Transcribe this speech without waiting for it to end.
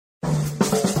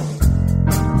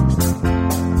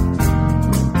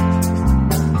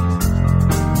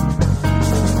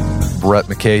Brett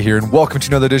McKay here, and welcome to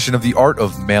another edition of the Art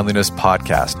of Manliness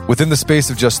podcast. Within the space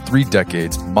of just 3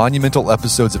 decades, monumental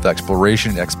episodes of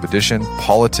exploration and expedition,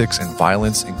 politics and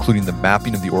violence, including the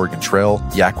mapping of the Oregon Trail,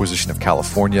 the acquisition of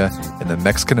California, and the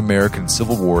Mexican-American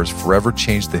Civil Wars forever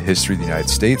changed the history of the United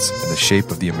States and the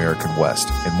shape of the American West.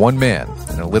 And one man,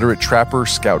 an illiterate trapper,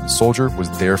 scout, and soldier, was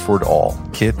there for it all,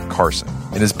 Kit Carson.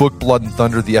 In his book, Blood and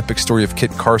Thunder, the epic story of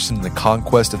Kit Carson and the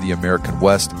conquest of the American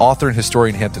West, author and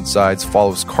historian Hampton Sides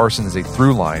follows Carson as a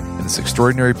through line in this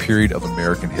extraordinary period of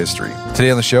American history. Today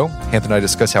on the show, Hampton and I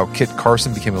discuss how Kit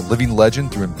Carson became a living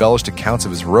legend through embellished accounts of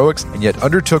his heroics and yet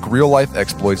undertook real-life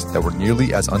exploits that were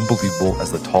nearly as unbelievable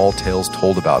as the tall tales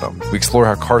told about him. We explore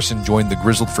how Carson joined the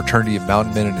grizzled fraternity of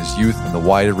mountain men in his youth and the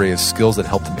wide array of skills that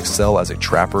helped him excel as a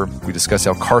trapper. We discuss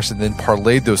how Carson then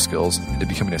parlayed those skills into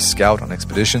becoming a scout on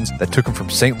expeditions that took him from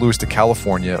St. Louis to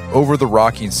California, over the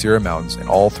Rocky and Sierra Mountains, and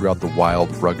all throughout the wild,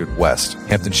 rugged West.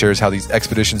 Hampton shares how these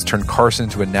expeditions turned Carson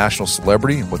into a national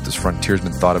celebrity and what this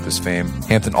frontiersman thought of his fame.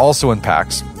 Hampton also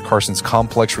unpacks Carson's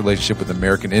complex relationship with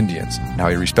American Indians, and how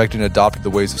he respected and adopted the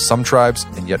ways of some tribes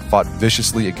and yet fought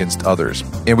viciously against others.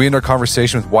 And we end our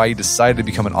conversation with why he decided to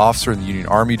become an officer in the Union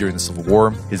Army during the Civil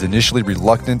War, his initially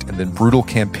reluctant and then brutal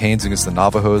campaigns against the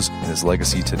Navajos, and his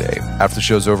legacy today. After the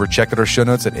show's over, check out our show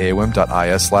notes at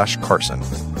aom.is/Carson.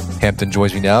 Hampton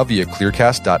joins me now via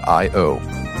clearcast.io.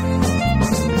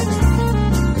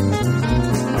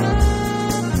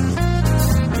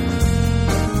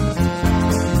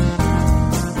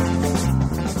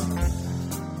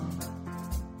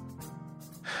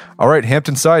 All right,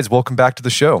 Hampton Sides, welcome back to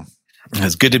the show.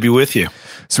 It's good to be with you.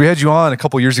 So we had you on a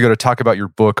couple years ago to talk about your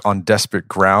book On Desperate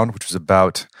Ground, which was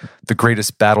about the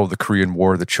greatest battle of the Korean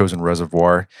War, the Chosin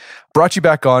Reservoir. Brought you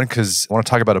back on because I want to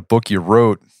talk about a book you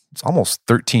wrote. It's almost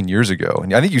 13 years ago.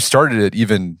 And I think you started it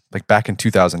even like back in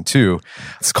 2002.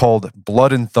 It's called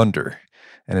Blood and Thunder.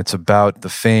 And it's about the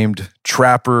famed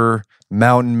trapper,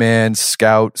 mountain man,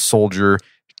 scout, soldier,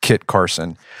 Kit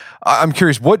Carson. I'm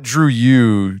curious, what drew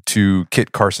you to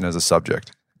Kit Carson as a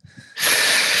subject?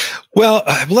 Well,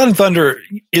 Blood and Thunder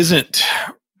isn't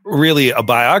really a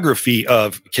biography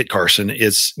of Kit Carson.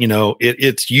 It's,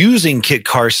 it's using Kit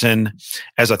Carson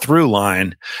as a through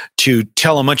line to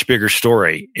tell a much bigger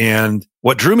story. And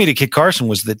what drew me to Kit Carson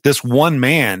was that this one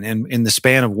man in the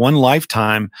span of one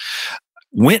lifetime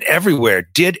went everywhere,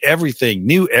 did everything,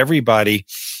 knew everybody,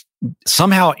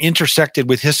 somehow intersected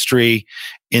with history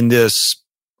in this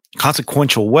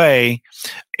consequential way,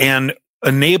 and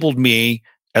enabled me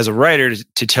as a writer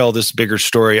to tell this bigger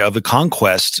story of the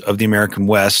conquest of the American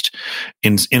West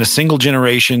in a single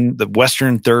generation. The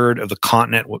western third of the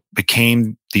continent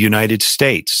became the United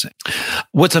States.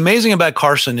 What's amazing about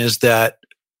Carson is that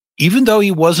even though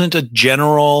he wasn't a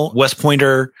general West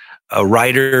Pointer, a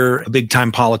writer, a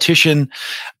big-time politician,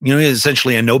 he was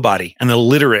essentially a nobody, an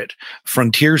illiterate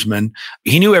frontiersman.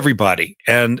 He knew everybody.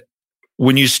 And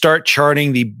when you start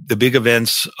charting the big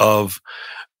events of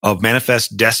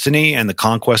Manifest Destiny and the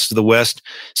conquest of the West,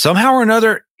 somehow or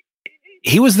another,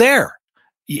 he was there.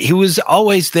 He was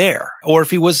always there. Or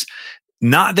if he was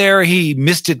not there, he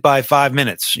missed it by 5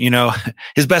 minutes.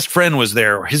 His best friend was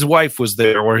there, or his wife was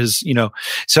there, or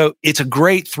so it's a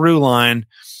great through line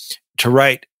to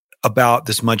write about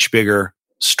this much bigger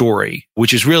story,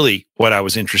 which is really what I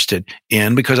was interested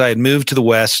in, because I had moved to the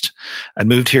West. I'd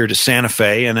moved here to Santa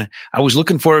Fe, and I was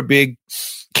looking for a big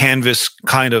canvas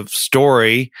kind of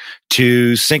story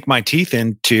to sink my teeth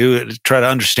into, to try to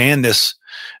understand this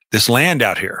land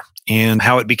out here and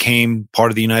how it became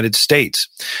part of the United States.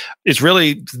 It's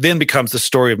really then becomes the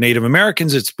story of Native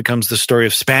Americans. It becomes the story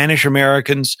of Spanish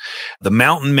Americans, the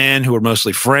mountain men who were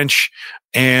mostly French,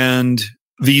 and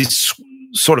these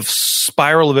sort of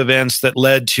spiral of events that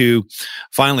led to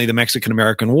finally the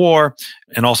Mexican-American War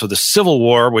and also the Civil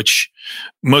War, which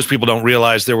most people don't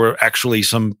realize there were actually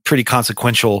some pretty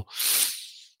consequential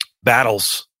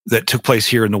battles that took place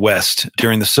here in the West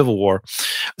during the Civil War.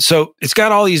 So it's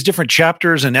got all these different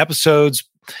chapters and episodes,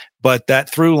 but that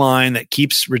through line that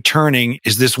keeps returning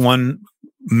is this one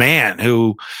man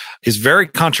who is very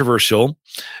controversial.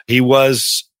 He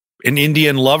was an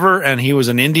Indian lover and he was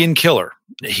an Indian killer.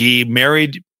 He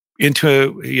married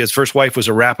his first wife was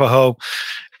Arapaho.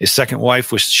 His second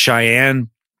wife was Cheyenne.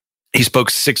 He spoke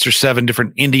 6 or 7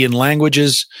 different Indian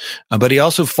languages, but he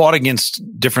also fought against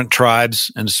different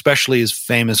tribes, and especially is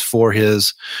famous for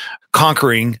his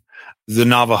conquering the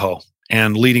Navajo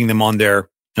and leading them on their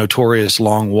notorious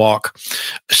long walk.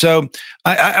 So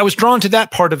I was drawn to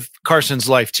that part of Carson's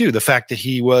life too, the fact that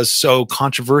he was so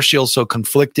controversial, so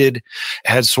conflicted,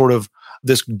 had sort of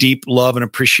this deep love and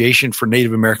appreciation for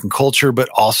Native American culture, but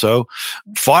also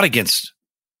fought against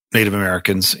Native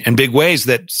Americans in big ways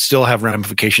that still have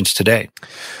ramifications today.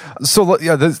 So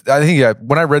yeah, I think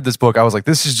when I read this book, I was like,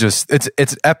 this is just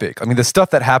it's epic. I mean, the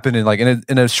stuff that happened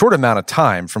in a short amount of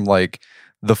time, from like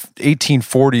the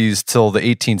 1840s till the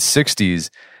 1860s.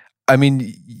 I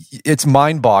mean, it's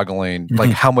mind-boggling, like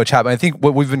how much happened. I think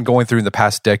what we've been going through in the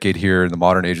past decade here in the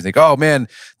modern age, I think, oh man,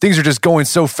 things are just going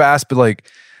so fast, but like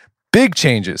big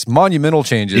changes, monumental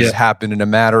changes happened in a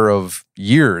matter of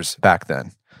years back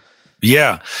then.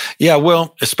 Yeah.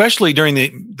 Well, especially during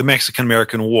the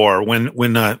Mexican-American War,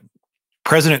 when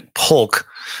President Polk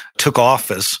took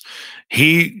office,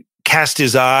 he cast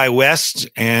his eye west,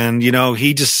 and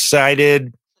he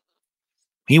decided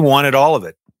he wanted all of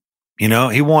it.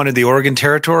 He wanted the Oregon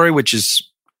Territory,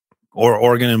 or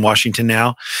Oregon and Washington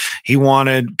now. He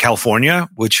wanted California,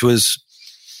 which was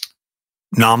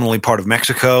nominally part of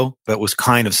Mexico, but was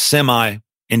kind of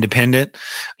semi-independent.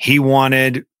 He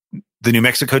wanted the New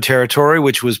Mexico Territory,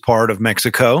 which was part of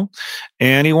Mexico,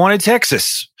 and he wanted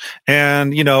Texas,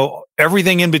 and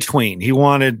everything in between. He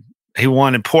wanted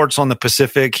ports on the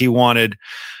Pacific. He wanted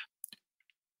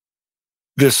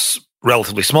this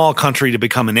relatively small country to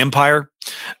become an empire,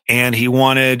 and he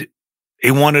wanted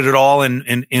it all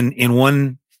in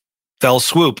one fell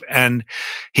swoop, and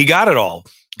he got it all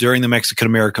during the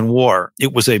Mexican-American War.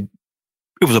 It was a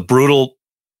brutal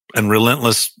and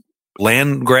relentless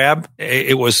land grab.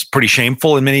 It was pretty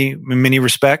shameful in many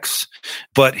respects,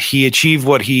 but he achieved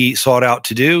what he sought out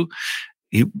to do.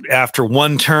 After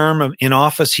one term in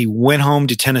office, he went home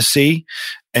to Tennessee,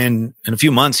 and in a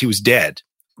few months he was dead.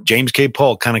 James K.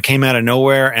 Polk kind of came out of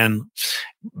nowhere and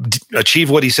achieved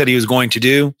what he said he was going to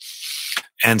do.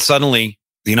 And suddenly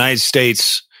the United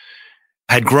States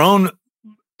had grown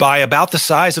by about the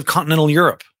size of continental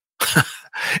Europe.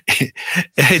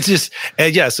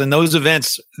 And those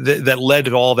events that led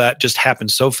to all that just happened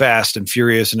so fast and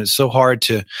furious, and it's so hard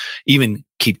to even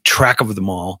keep track of them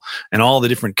all and all the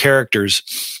different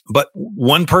characters. But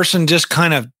one person just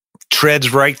kind of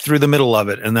treads right through the middle of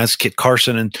it, and that's Kit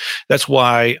Carson, and that's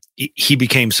why he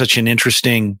became such an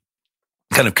interesting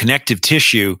kind of connective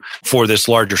tissue for this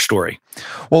larger story.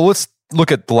 Well, let's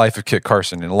look at the life of Kit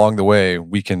Carson, and along the way,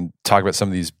 we can talk about some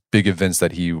of these big events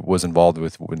that he was involved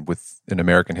with in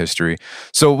American history.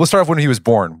 So let's start off when he was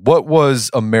born. What was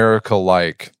America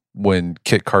like when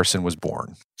Kit Carson was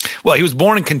born? Well, he was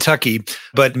born in Kentucky,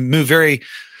 but moved very,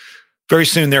 very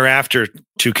soon thereafter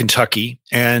to Kentucky.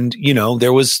 And,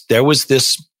 there was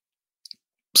this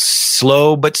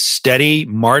slow but steady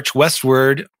march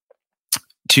westward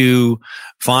to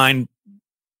find,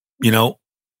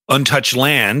 untouched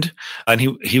land. And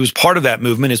he was part of that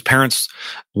movement. His parents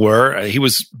were. He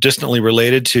was distantly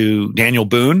related to Daniel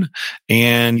Boone,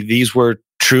 and these were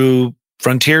true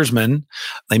frontiersmen.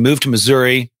 They moved to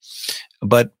Missouri,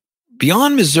 but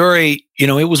beyond Missouri,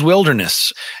 it was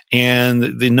wilderness.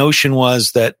 And the notion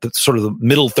was that sort of the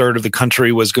middle third of the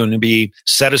country was going to be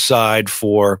set aside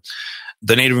for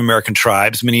the Native American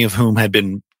tribes, many of whom had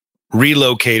been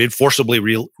forcibly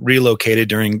relocated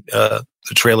during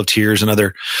the Trail of Tears and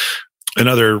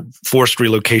other forced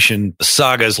relocation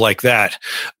sagas like that.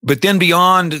 But then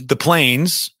beyond the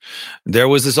plains, there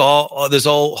was this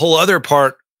whole other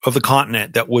part of the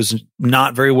continent that was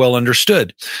not very well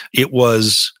understood.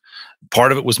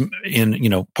 Part of it was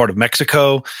part of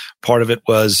Mexico. Part of it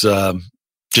was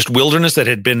just wilderness that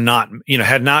had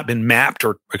not been mapped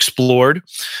or explored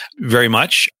very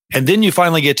much. And then you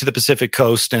finally get to the Pacific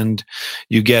coast, and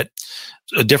you get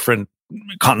different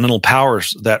continental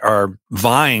powers that are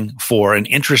vying for and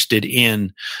interested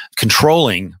in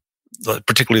controlling,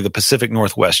 particularly the Pacific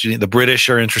Northwest. The British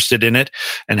are interested in it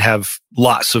and have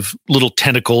lots of little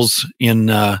tentacles in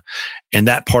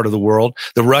that part of the world.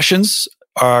 The Russians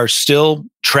are still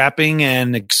trapping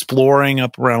and exploring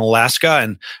up around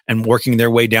Alaska and working their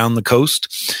way down the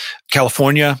coast.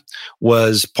 California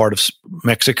was part of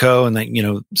Mexico, and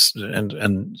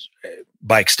and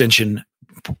by extension,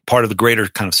 part of the greater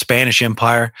kind of Spanish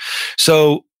Empire.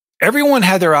 So everyone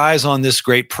had their eyes on this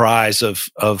great prize of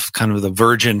kind of the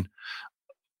virgin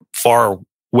far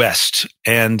west,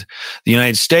 and the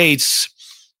United States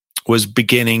was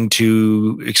beginning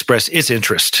to express its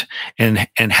interest in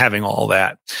having all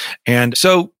that. And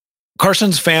so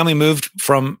Carson's family moved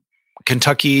from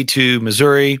Kentucky to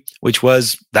Missouri,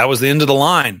 that was the end of the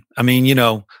line. I mean,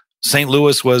 St.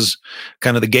 Louis was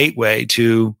kind of the gateway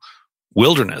to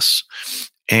wilderness.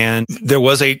 And there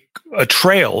was a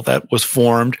trail that was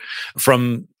formed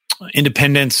from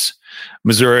Independence,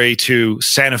 Missouri to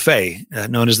Santa Fe,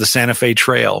 known as the Santa Fe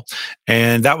Trail.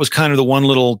 And that was kind of the one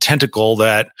little tentacle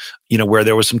that, where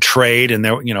there was some trade, and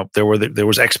there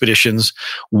was expeditions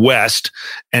west.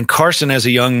 And Carson, as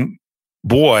a young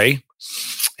boy,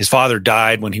 his father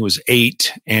died when he was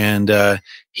 8, and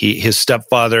his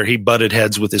stepfather, he butted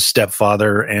heads with his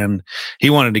stepfather, and he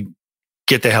wanted to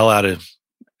get the hell out of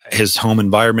his home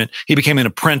environment. He became an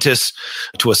apprentice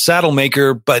to a saddle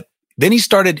maker, but then he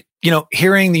started,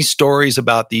 hearing these stories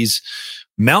about these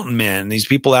mountain men, these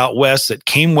people out west that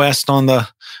came west on the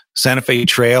Santa Fe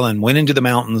Trail and went into the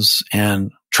mountains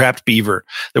and trapped beaver.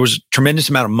 There was a tremendous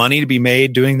amount of money to be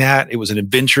made doing that. It was an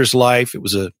adventurous life. It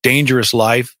was a dangerous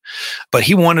life, but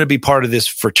he wanted to be part of this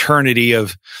fraternity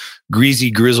of greasy,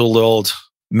 grizzled old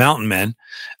mountain men.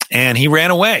 And he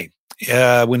ran away.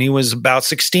 When he was about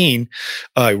 16,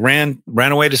 ran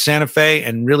away to Santa Fe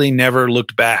and really never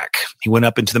looked back. He went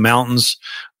up into the mountains,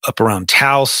 up around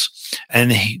Taos,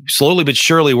 and he slowly but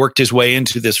surely worked his way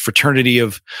into this fraternity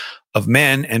of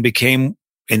men and became,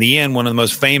 in the end, one of the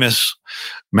most famous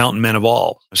mountain men of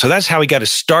all. So that's how he got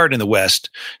his start in the West,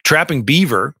 trapping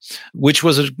beaver, which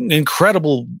was an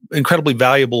incredibly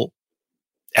valuable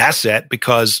asset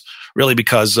because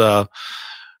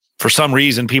for some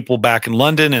reason, people back in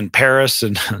London and Paris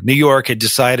and New York had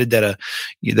decided that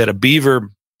a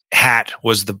beaver hat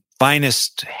was the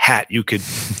finest hat you could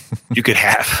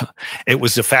have. It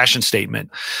was a fashion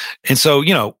statement. And so,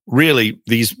 really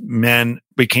these men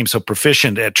became so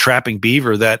proficient at trapping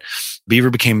beaver that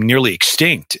beaver became nearly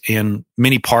extinct in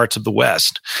many parts of the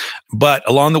West. But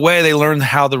along the way, they learned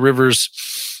how the rivers,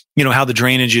 how the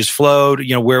drainages flowed,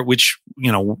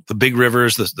 the big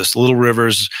rivers, the little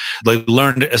rivers. They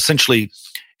learned essentially,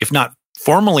 if not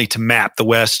formally to map the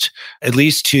West, at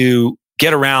least to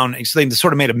get around. So they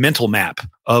sort of made a mental map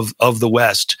of the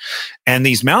West. And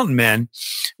these mountain men,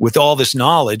 with all this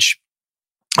knowledge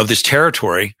of this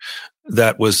territory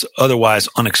that was otherwise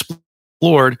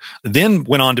unexplored, then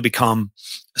went on to become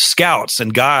scouts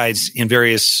and guides in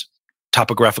various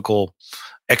topographical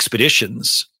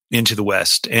expeditions into the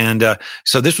West. And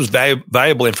so this was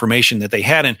valuable information that they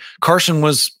had. And Carson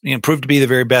was proved to be the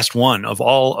very best one of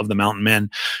all of the mountain men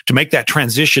to make that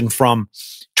transition from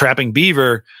trapping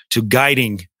beaver to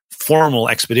guiding formal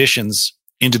expeditions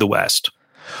into the West.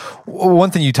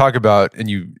 One thing you talk about, and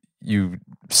you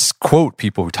quote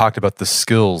people who talked about the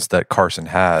skills that Carson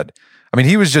had. I mean,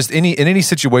 he was just in any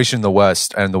situation in the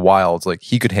West and the wilds, like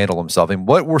he could handle himself. And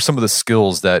what were some of the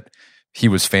skills that he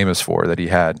was famous for, that he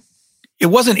had? It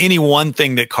wasn't any one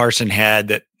thing that Carson had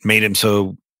that made him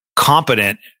so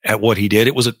competent at what he did.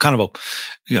 It was a kind of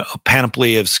a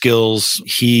panoply of skills.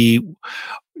 He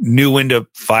knew when to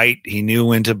fight. He knew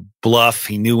when to bluff.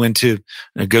 He knew when to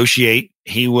negotiate.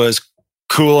 He was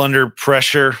cool under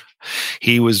pressure.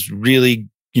 He was really,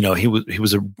 he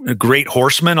was a great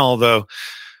horseman, although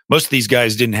most of these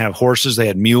guys didn't have horses. They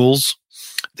had mules.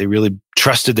 They really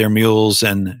trusted their mules,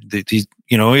 and they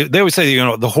always say,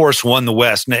 the horse won the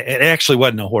West. And it actually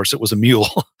wasn't a horse; it was a mule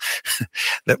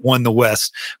that won the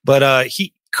West. But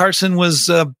Carson was,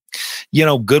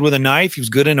 good with a knife. He was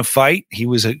good in a fight. He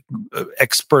was an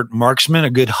expert marksman, a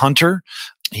good hunter.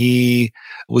 He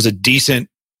was a decent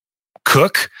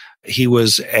cook. He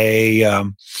was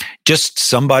just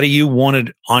somebody you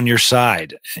wanted on your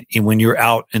side when you're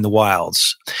out in the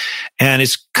wilds. And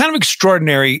it's kind of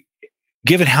extraordinary,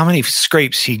 given how many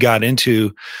scrapes he got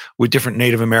into with different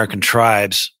Native American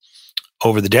tribes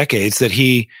over the decades, that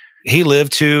he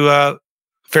lived to a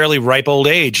fairly ripe old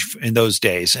age in those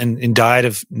days and died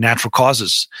of natural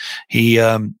causes. He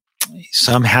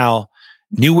somehow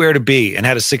knew where to be and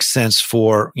had a sixth sense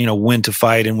for, when to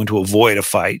fight and when to avoid a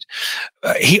fight.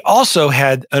 He also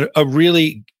had a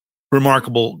really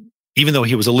remarkable, even though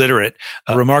he was illiterate,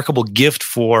 a remarkable gift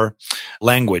for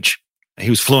language. He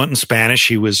was fluent in Spanish.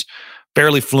 He was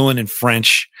fairly fluent in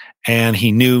French, and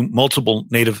he knew multiple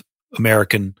Native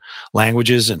American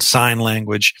languages and sign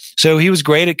language. So he was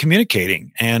great at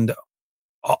communicating, and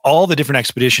all the different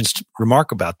expeditions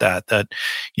remark about that,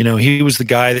 he was the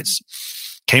guy that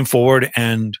came forward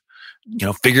and,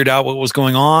 figured out what was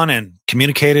going on and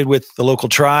communicated with the local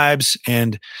tribes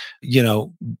and,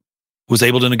 was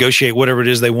able to negotiate whatever it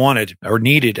is they wanted or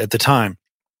needed at the time.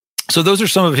 So those are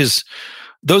some of his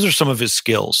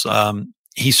skills.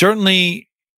 He certainly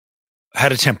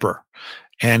had a temper,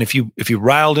 and if you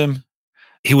riled him,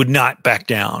 he would not back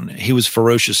down. He was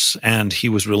ferocious and he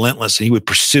was relentless, and he would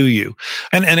pursue you.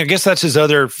 And I guess that's his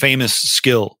other famous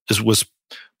skill was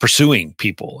pursuing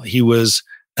people. He was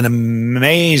an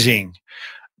amazing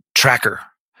tracker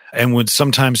and would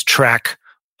sometimes track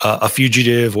a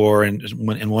fugitive, or in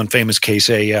one famous case,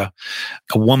 a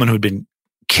woman who'd been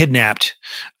kidnapped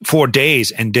for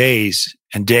days and days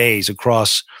and days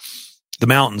across the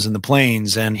mountains and the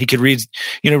plains, and he could read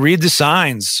the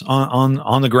signs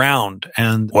on the ground,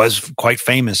 and was quite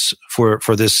famous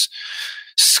for this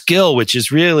skill, which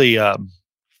is really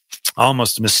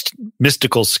almost a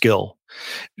mystical skill,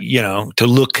 to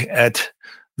look at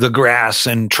the grass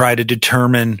and try to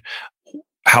determine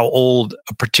how old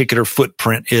a particular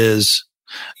footprint is.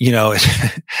 I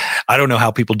don't know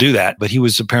how people do that, but he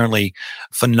was apparently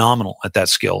phenomenal at that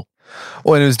skill.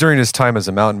 Well, and it was during his time as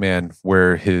a mountain man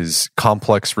where his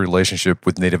complex relationship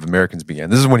with Native Americans began.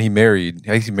 This is when he married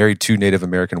 2 Native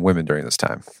American women during this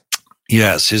time.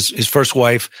 Yes, his first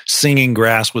wife, Singing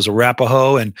Grass, was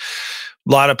Arapaho, and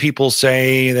a lot of people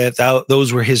say that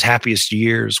those were his happiest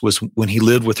years, was when he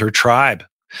lived with her tribe,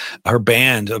 her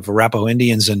band of Arapaho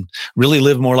Indians, and really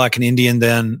lived more like an Indian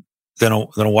than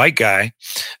a white guy,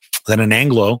 than an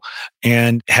Anglo,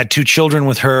 and had 2 children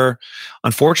with her.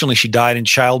 Unfortunately, she died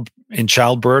in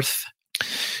childbirth.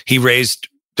 He raised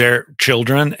their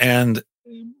children, and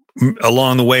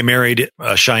along the way married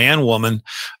a Cheyenne woman.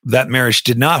 That marriage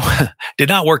did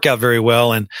not work out very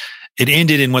well, and it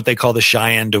ended in what they call the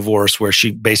Cheyenne divorce, where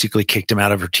she basically kicked him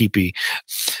out of her teepee.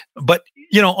 But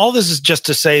all this is just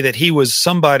to say that he was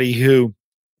somebody who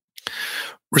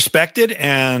respected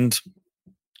and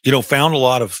found a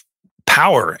lot of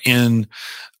power in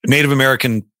Native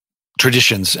American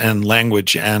traditions and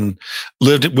language, and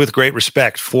lived with great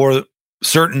respect for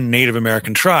certain Native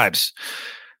American tribes.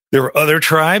 There were other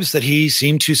tribes that he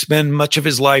seemed to spend much of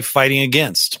his life fighting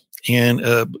against. And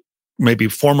maybe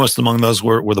foremost among those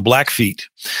were the Blackfeet,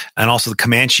 and also the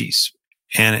Comanches,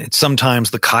 and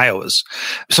sometimes the Kiowas.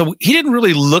 So he didn't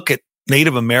really look at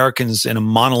Native Americans in a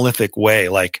monolithic way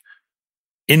like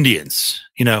Indians,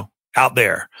 out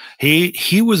there.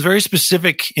 He was very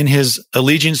specific in his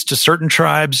allegiance to certain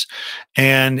tribes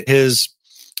and his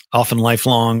often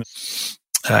lifelong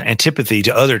antipathy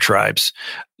to other tribes.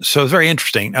 So it's very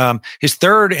interesting. His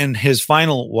third and his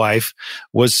final wife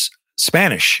was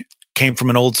Spanish, came from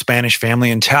an old Spanish family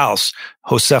in Taos,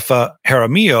 Josefa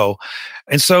Jaramillo.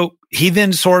 And so he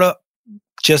then sort of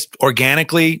just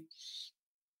organically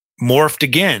morphed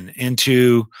again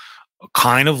into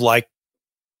kind of like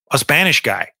a Spanish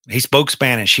guy. He spoke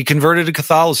Spanish. He converted to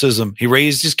Catholicism. He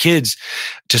raised his kids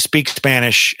to speak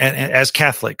Spanish as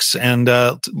Catholics, and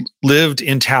lived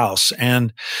in Taos,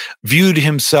 and viewed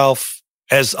himself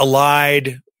as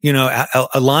aligned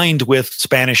with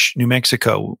Spanish New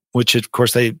Mexico, which of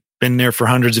course they've been there for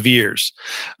hundreds of years.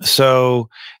 So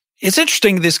it's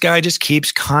interesting. This guy just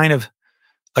keeps kind of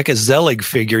like a Zelig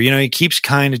figure. He keeps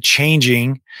kind of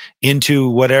changing into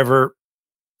whatever.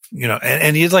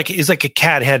 And he's like a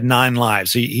cat had 9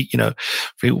 lives. He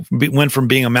went from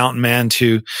being a mountain man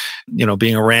to,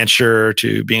 being a rancher,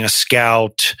 to being a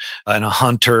scout and a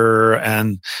hunter.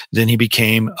 And then he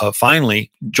became,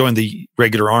 finally joined the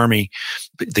regular army,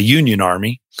 the Union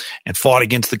Army, and fought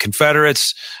against the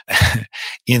Confederates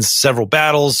in several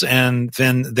battles. And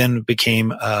then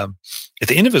became, at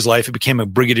the end of his life, he became a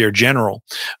brigadier general.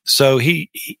 So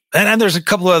and there's a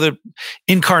couple of other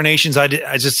incarnations I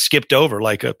just skipped over,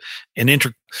 like a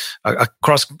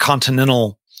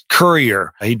cross-continental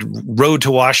courier. He rode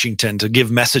to Washington to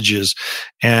give messages,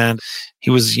 and he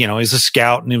was, he's a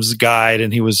scout, and he was a guide,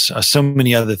 and he was so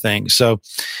many other things. So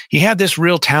he had this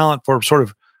real talent for sort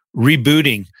of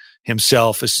rebooting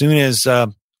himself as soon as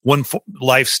one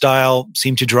lifestyle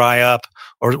seemed to dry up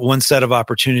or one set of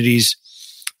opportunities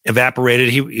evaporated.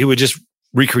 He would just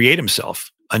recreate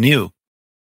himself anew.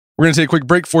 We're going to take a quick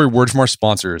break for a word from our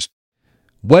sponsors.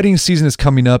 Wedding season is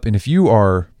coming up, and if you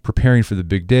are preparing for the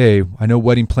big day, I know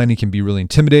wedding planning can be really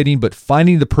intimidating, but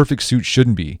finding the perfect suit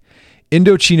shouldn't be.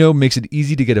 Indochino makes it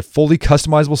easy to get a fully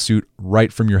customizable suit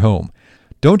right from your home.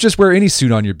 Don't just wear any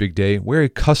suit on your big day, wear a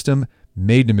custom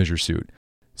made-to-measure suit.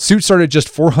 Suits start at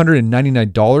just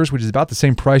 $499, which is about the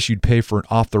same price you'd pay for an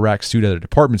off-the-rack suit at a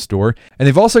department store, and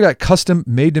they've also got custom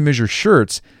made-to-measure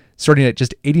shirts starting at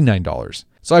just $89.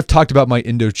 So I've talked about my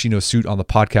Indochino suit on the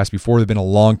podcast before. They've been a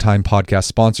long-time podcast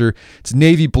sponsor. It's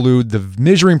navy blue. The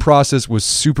measuring process was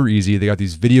super easy. They got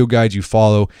these video guides you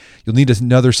follow. You'll need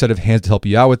another set of hands to help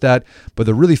you out with that. But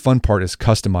the really fun part is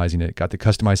customizing it. Got to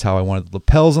customize how I wanted the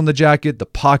lapels on the jacket, the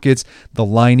pockets, the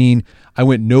lining. I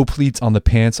went no pleats on the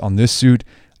pants on this suit.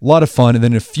 A lot of fun. And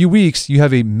then in a few weeks, you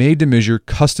have a made-to-measure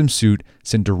custom suit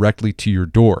sent directly to your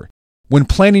door. When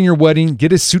planning your wedding,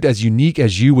 get a suit as unique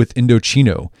as you with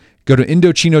Indochino. Go to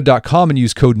Indochino.com and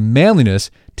use code manliness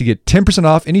to get 10%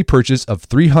 off any purchase of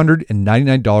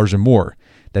 $399 or more.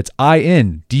 That's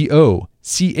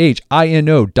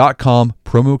INDOCHINO.com,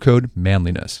 promo code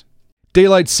manliness.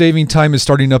 Daylight saving time is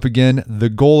starting up again. The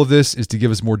goal of this is to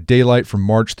give us more daylight from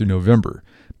March through November.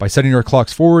 By setting our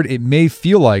clocks forward, it may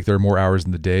feel like there are more hours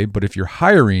in the day, but if you're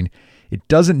hiring, it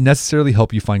doesn't necessarily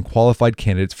help you find qualified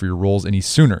candidates for your roles any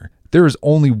sooner. There is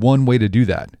only one way to do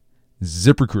that.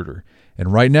 ZipRecruiter.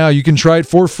 And right now you can try it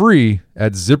for free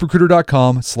at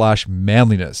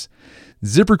ZipRecruiter.com/manliness.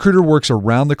 ZipRecruiter works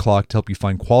around the clock to help you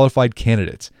find qualified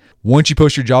candidates. Once you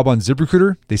post your job on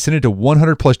ZipRecruiter, they send it to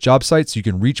 100 plus job sites so you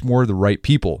can reach more of the right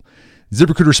people.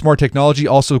 ZipRecruiter's smart technology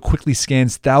also quickly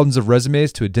scans thousands of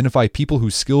resumes to identify people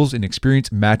whose skills and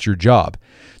experience match your job.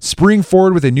 Spring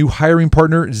forward with a new hiring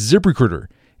partner, ZipRecruiter,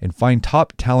 and find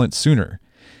top talent sooner.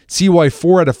 See why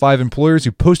 4 out of 5 employers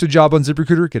who post a job on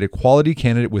ZipRecruiter get a quality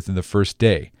candidate within the first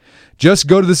day. Just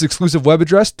go to this exclusive web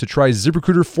address to try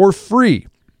ZipRecruiter for free.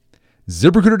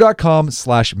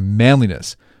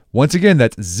 ZipRecruiter.com/manliness. Once again,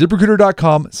 that's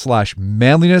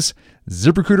ZipRecruiter.com/manliness.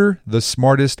 ZipRecruiter, the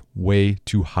smartest way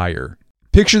to hire.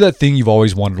 Picture that thing you've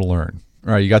always wanted to learn.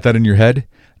 All right, you got that in your head?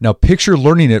 Now picture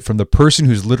learning it from the person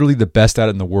who's literally the best at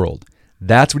it in the world.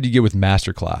 That's what you get with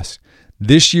Masterclass.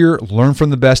 This year, learn from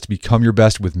the best to become your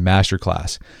best with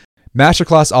Masterclass.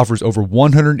 Masterclass offers over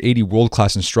 180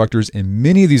 world-class instructors, and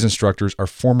many of these instructors are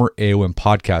former AOM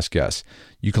podcast guests.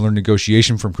 You can learn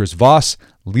negotiation from Chris Voss,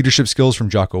 leadership skills from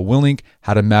Jocko Willink,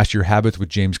 how to master your habits with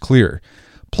James Clear.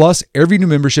 Plus, every new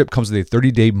membership comes with a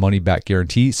 30-day money-back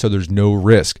guarantee, so there's no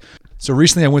risk. So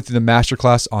recently I went through the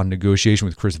masterclass on negotiation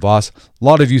with Chris Voss. A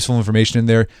lot of useful information in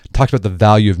there. Talked about the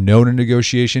value of knowing in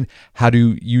negotiation, how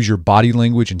to use your body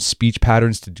language and speech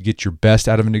patterns to get your best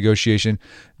out of a negotiation.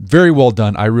 Very well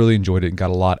done. I really enjoyed it and got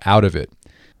a lot out of it.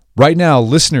 Right now,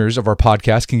 listeners of our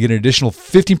podcast can get an additional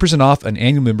 15% off an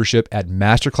annual membership at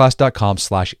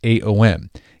masterclass.com/AOM.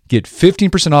 Get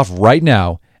 15% off right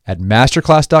now at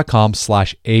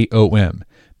masterclass.com/AOM.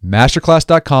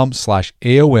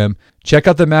 Masterclass.com/AOM. Check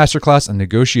out the masterclass on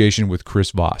negotiation with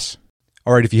Chris Voss.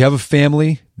 All right, if you have a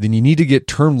family, then you need to get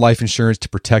term life insurance to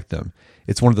protect them.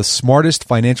 It's one of the smartest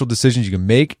financial decisions you can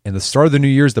make, and the start of the new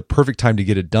year is the perfect time to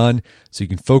get it done so you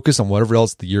can focus on whatever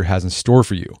else the year has in store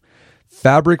for you.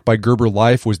 Fabric by Gerber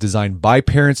Life was designed by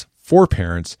parents for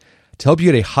parents to help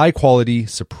you get a high-quality,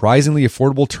 surprisingly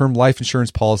affordable term life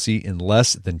insurance policy in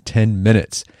less than 10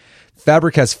 minutes.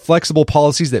 Fabric has flexible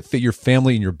policies that fit your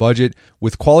family and your budget,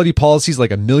 with quality policies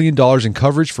like $1 million in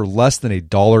coverage for less than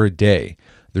 $1 a day.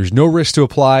 There's no risk to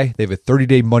apply. They have a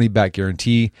 30-day money-back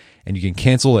guarantee, and you can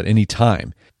cancel at any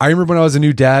time. I remember when I was a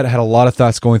new dad, I had a lot of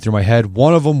thoughts going through my head.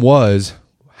 One of them was,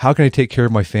 how can I take care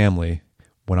of my family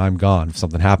when I'm gone if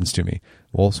something happens to me?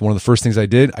 Well, so one of the first things I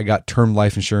did, I got term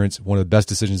life insurance, one of the best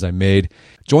decisions I made.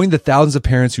 Join the thousands of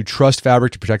parents who trust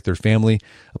Fabric to protect their family.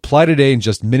 Apply today in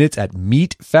just minutes at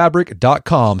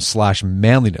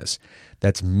meetfabric.com/manliness.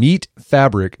 That's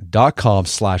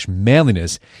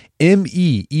meetfabric.com/manliness.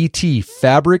 MEET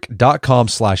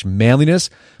fabric.com/manliness.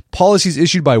 Policies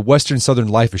issued by Western Southern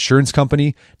Life Assurance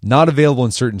Company, not available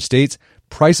in certain states.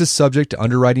 Prices subject to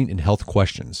underwriting and health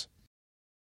questions.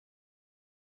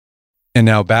 And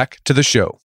now back to the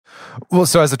show. Well,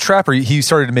 so as a trapper, he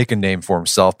started to make a name for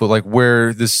himself, but like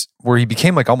where he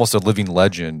became like almost a living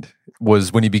legend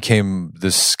was when he became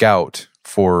the scout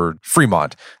for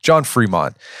Fremont, John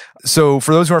Fremont. So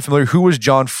for those who aren't familiar, who was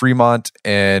John Fremont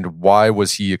and why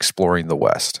was he exploring the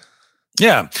West?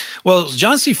 Yeah. Well,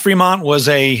 John C. Fremont was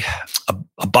a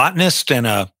botanist and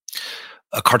a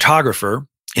cartographer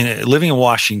living in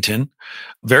Washington,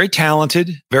 very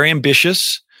talented, very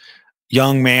ambitious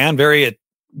young man, very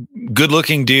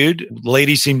good-looking dude.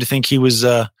 Ladies seemed to think he was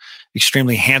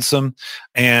extremely handsome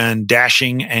and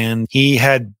dashing, and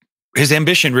his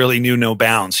ambition really knew no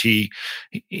bounds. He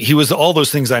was all those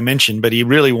things I mentioned, but he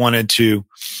really wanted to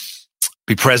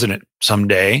be president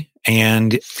someday.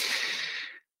 And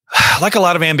like a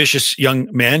lot of ambitious young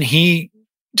men, he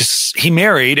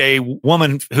married a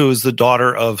woman who was the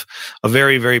daughter of a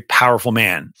very, very powerful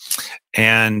man.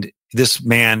 And this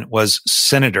man was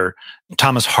Senator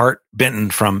Thomas Hart Benton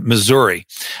from Missouri,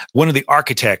 one of the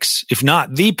architects, if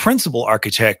not the principal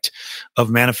architect of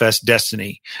Manifest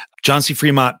Destiny. John C.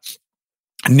 Fremont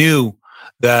knew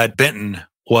that Benton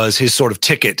was his sort of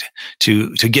ticket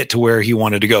to get to where he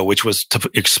wanted to go, which was to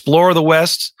explore the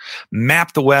West,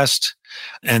 map the West,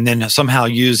 and then somehow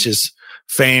use his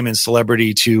fame and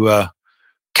celebrity to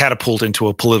catapult into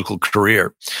a political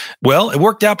career. Well, it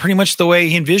worked out pretty much the way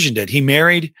he envisioned it. He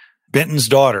married Benton's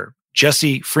daughter,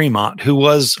 Jessie Fremont, who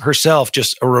was herself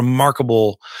just a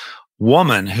remarkable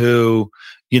woman who,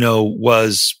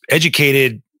 was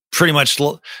educated pretty much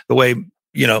the way,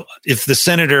 if the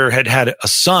senator had had a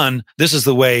son, this is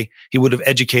the way he would have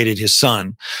educated his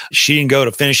son. She didn't go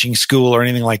to finishing school or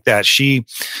anything like that. She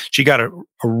got a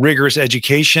rigorous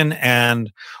education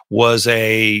and was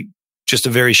just a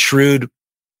very shrewd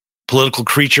political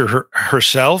creature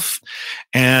herself.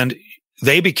 And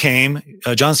they became,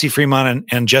 John C. Fremont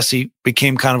and Jesse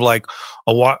became kind of like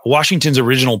Washington's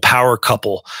original power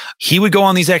couple. He would go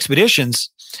on these expeditions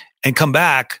and come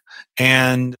back,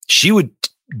 and she would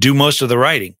do most of the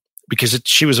writing because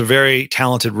she was a very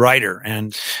talented writer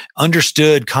and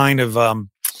understood kind of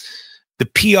the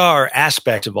PR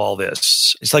aspect of all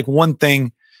this. It's like one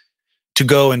thing to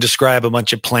go and describe a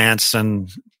bunch of plants and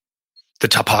the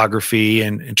topography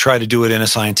and try to do it in a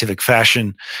scientific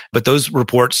fashion. But those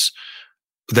reports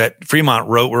that Fremont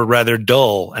wrote were rather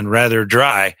dull and rather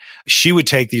dry. She would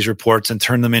take these reports and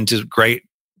turn them into great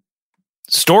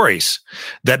stories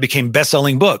that became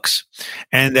best-selling books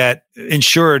and that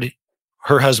ensured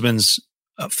her husband's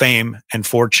fame and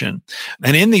fortune.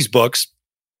 And in these books,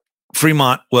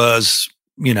 Fremont was,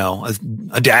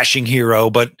 a dashing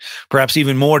hero, but perhaps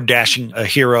even more dashing a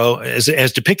hero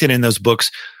as depicted in those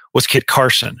books was Kit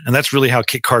Carson. And that's really how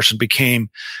Kit Carson became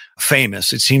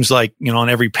famous. It seems like, on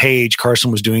every page,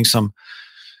 Carson was doing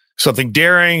something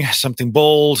daring, something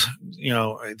bold,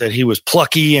 that he was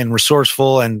plucky and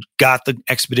resourceful and got the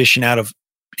expedition out of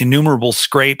innumerable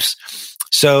scrapes.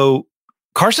 So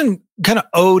Carson kind of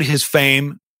owed his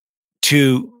fame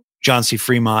to John C.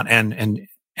 Fremont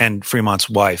and Fremont's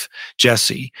wife,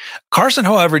 Jessie. Carson,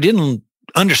 however, didn't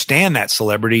understand that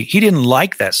celebrity. He didn't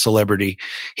like that celebrity.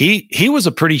 He was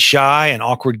a pretty shy and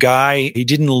awkward guy. He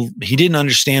didn't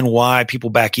understand why people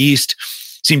back east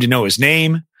seemed to know his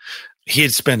name. He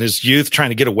had spent his youth trying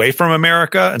to get away from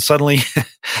America, and suddenly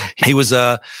he was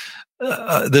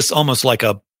this almost like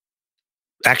a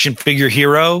action figure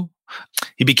hero.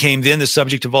 He became then the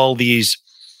subject of all these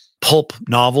pulp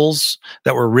novels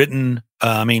that were written.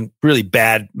 Really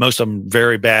bad, most of them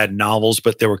very bad novels,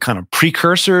 but they were kind of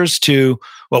precursors to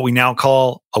what we now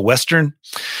call a Western.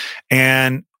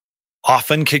 And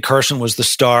often Kit Carson was the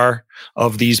star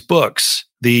of these books,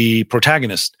 the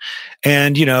protagonist.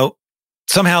 And,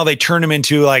 somehow they turned him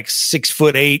into like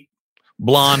 6'8",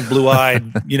 blonde, blue-eyed,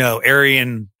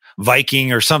 Aryan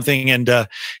Viking or something. And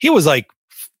he was like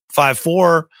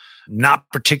 5'4", not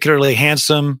particularly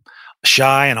handsome,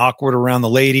 shy and awkward around the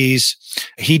ladies.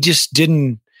 He just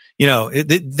didn't,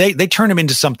 they turned him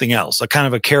into something else, a kind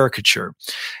of a caricature.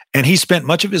 And he spent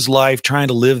much of his life trying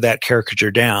to live that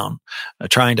caricature down,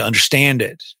 trying to understand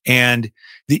it. And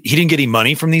he didn't get any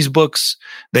money from these books.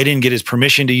 They didn't get his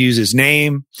permission to use his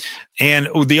name. And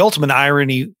the ultimate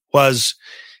irony was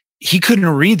he couldn't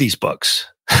read these books,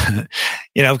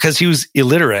 because he was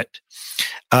illiterate.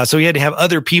 So he had to have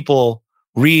other people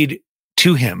read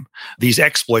to him these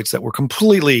exploits that were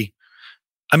completely,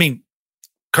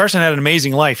 Carson had an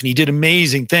amazing life and he did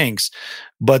amazing things.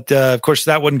 But of course,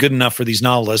 that wasn't good enough for these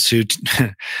novelists who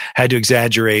had to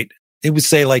exaggerate. It would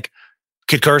say like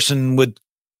Kit Carson would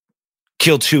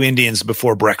kill 2 Indians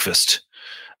before breakfast,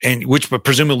 and which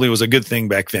presumably was a good thing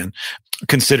back then,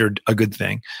 considered a good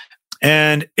thing.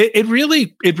 And it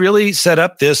really set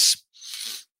up this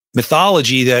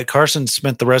mythology that Carson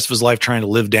spent the rest of his life trying to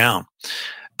live down.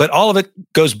 But all of it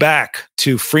goes back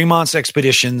to Fremont's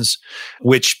expeditions,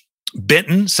 which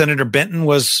Senator Benton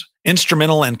was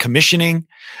instrumental in commissioning.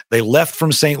 They left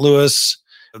from St. Louis.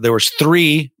 There was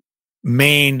 3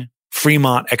 main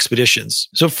Fremont expeditions.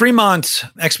 So Fremont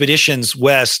expeditions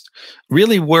west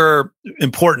really were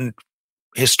important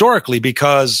historically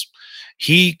because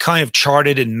he kind of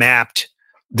charted and mapped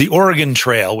the Oregon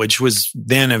Trail, which was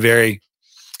then a very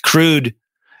crude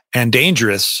and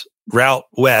dangerous route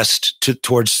west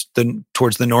towards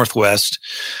the northwest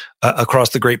across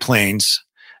the Great Plains.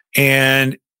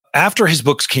 And after his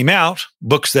books came out,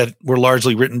 books that were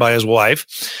largely written by his wife,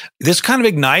 this kind of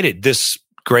ignited this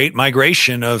great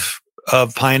migration of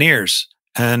pioneers.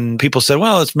 And people said,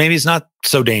 well, maybe it's not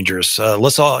so dangerous.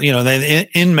 Let's all, they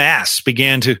en masse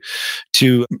began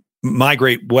to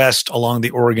migrate west along the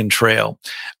Oregon Trail.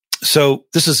 So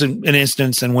this is an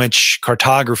instance in which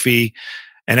cartography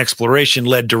and exploration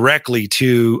led directly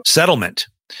to settlement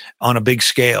on a big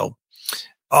scale,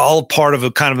 all part of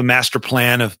a kind of a master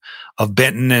plan of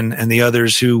Benton and the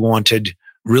others who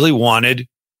really wanted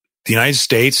the United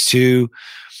States to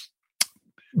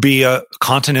be a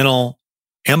continental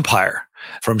empire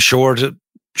from shore to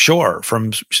shore,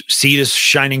 from sea to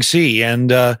shining sea.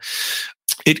 And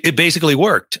it basically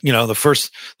worked. The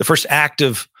first act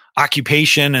of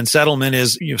occupation and settlement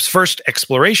is first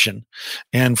exploration.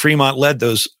 And Fremont led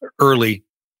those early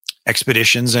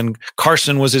expeditions, and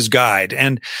Carson was his guide.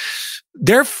 And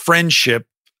their friendship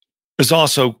is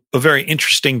also a very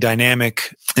interesting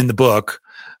dynamic in the book,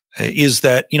 is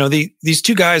that, these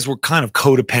 2 guys were kind of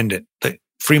codependent,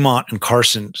 Fremont and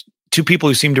Carson, 2 people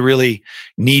who seem to really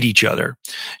need each other.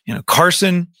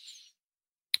 Carson,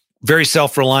 very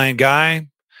self-reliant guy,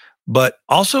 but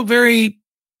also very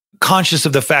conscious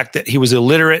of the fact that he was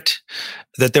illiterate,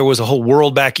 that there was a whole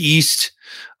world back east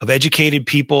of educated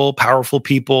people, powerful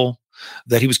people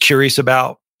that he was curious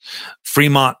about.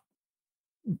 Fremont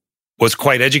was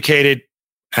quite educated,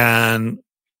 and,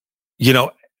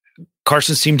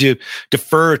 Carson seemed to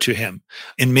defer to him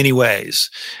in many ways.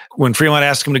 When Fremont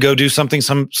asked him to go do something,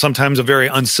 sometimes a very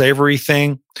unsavory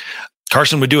thing,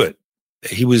 Carson would do it.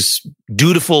 He was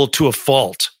dutiful to a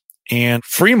fault. And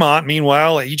Fremont,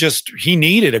 meanwhile, he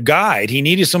needed a guide. He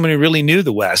needed someone who really knew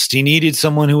the West. He needed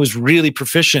someone who was really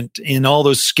proficient in all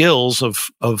those skills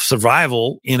of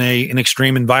survival in an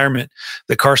extreme environment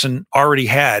that Carson already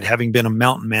had, having been a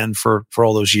mountain man for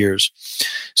all those years.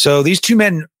 So these two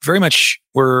men very much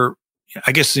were,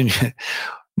 I guess in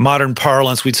modern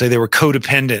parlance, we'd say they were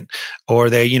codependent, or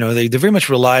they very much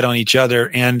relied on each other,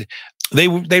 and they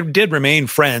did remain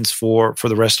friends for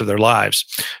the rest of their lives.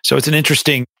 So it's an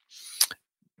interesting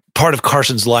part of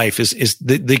Carson's life is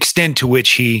the extent to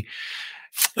which he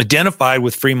identified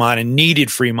with Fremont and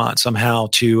needed Fremont somehow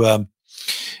to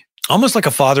almost like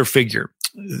a father figure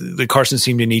that Carson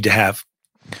seemed to need to have.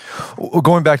 Well,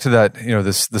 going back to that,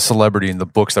 the celebrity and the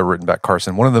books that were written about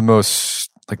Carson, one of the most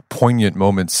poignant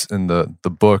moments in the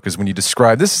book is when you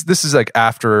describe this is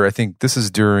after, I think this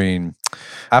is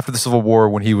after the Civil War,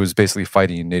 when he was basically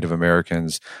fighting Native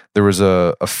Americans. There was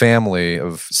a family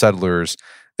of settlers.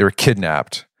 They were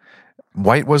kidnapped.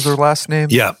 White was their last name?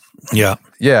 Yeah.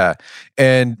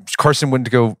 And Carson went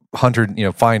to go hunt her,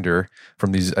 find her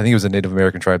from these, I think it was a Native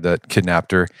American tribe that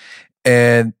kidnapped her.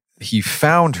 And he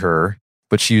found her,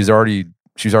 but she was already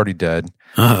dead.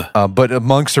 Uh-huh. But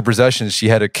amongst her possessions, she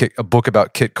had a book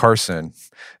about Kit Carson,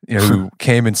 who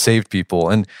came and saved people.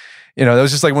 And, that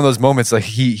was just like one of those moments, like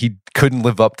he couldn't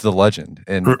live up to the legend.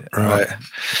 And right.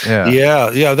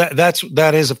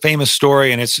 That is a famous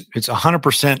story, and it's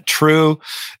 100% true.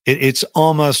 It's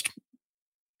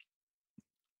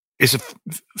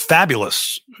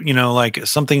fabulous, like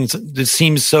something that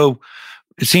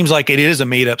it seems like it is a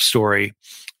made up story,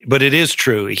 but it is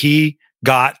true. He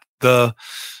got the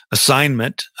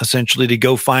assignment essentially to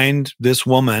go find this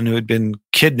woman who had been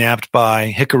kidnapped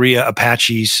by Jicarilla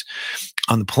Apaches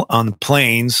on the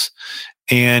plains,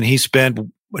 and he spent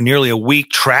nearly a week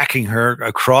tracking her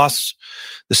across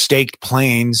the staked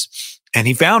plains, and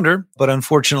he found her, but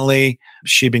unfortunately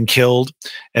she'd been killed.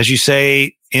 As you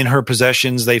say, in her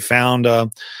possessions they found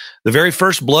the very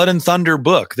first Blood and Thunder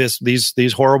book,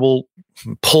 these horrible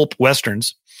pulp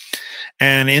westerns.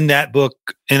 And in that book,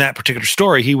 in that particular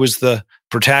story, he was the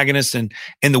protagonist, and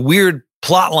the weird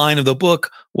plot line of the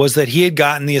book was that he had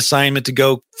gotten the assignment to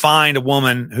go find a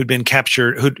woman who'd been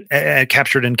captured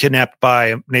and kidnapped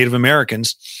by Native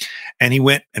Americans. And he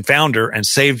went and found her and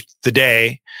saved the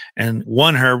day and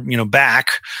won her,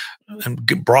 back and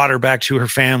brought her back to her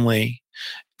family.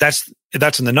 That's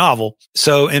in the novel.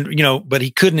 So, but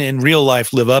he couldn't in real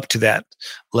life live up to that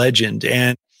legend.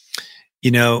 And,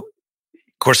 of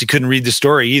course, he couldn't read the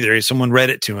story either. Someone read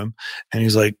it to him, and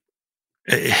he's like,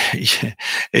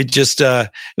 it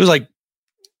was like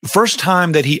the first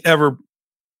time that he ever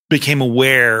became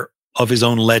aware of his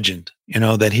own legend,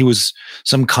 that he was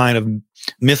some kind of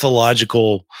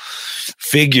mythological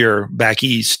figure back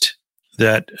east,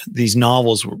 that these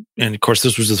novels were, and of course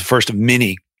this was the first of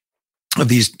many of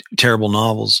these terrible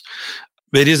novels.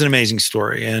 It is an amazing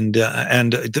story. And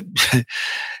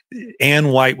Anne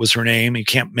White was her name. You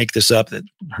can't make this up, that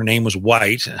her name was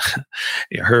White.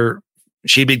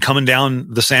 She'd been coming down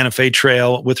the Santa Fe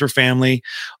Trail with her family.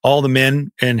 All the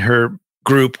men in her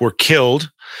group were killed,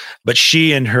 but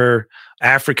she and her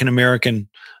African-American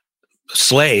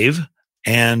slave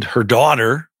and her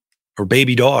daughter, her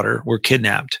baby daughter, were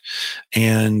kidnapped.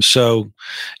 And so,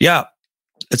 yeah,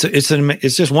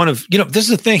 it's just one of, this is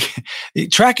the thing,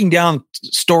 tracking down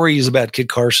stories about Kit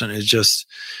Carson is just,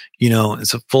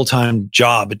 it's a full-time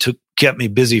job. It kept me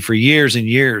busy for years and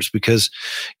years because,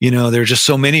 there are just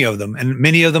so many of them, and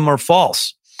many of them are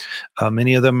false.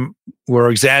 Many of them were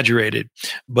exaggerated,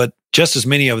 but just as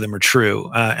many of them are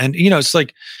true. And, it's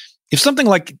like, if something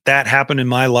like that happened in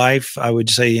my life, I would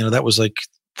say, that was like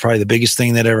probably the biggest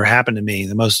thing that ever happened to me.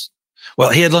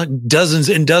 He had like dozens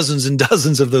and dozens and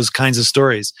dozens of those kinds of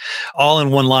stories all in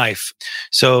one life.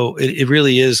 So it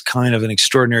really is kind of an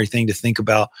extraordinary thing to think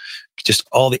about, just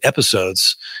all the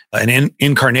episodes and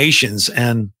incarnations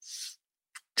and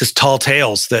just tall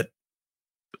tales that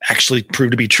actually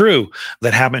proved to be true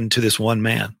that happened to this one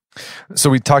man. So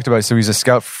we talked about, so he's a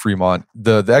scout for Fremont.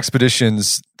 The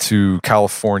expeditions to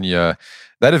California,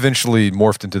 That eventually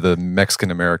morphed into the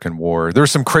Mexican-American War. There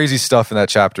was some crazy stuff in that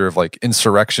chapter of like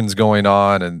insurrections going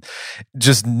on and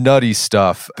just nutty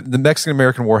stuff. The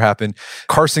Mexican-American War happened.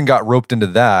 Carson got roped into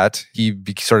that. He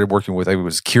started working with, I think it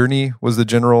was Kearny was the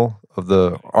general of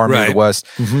the Army of the West.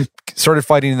 Mm-hmm. Started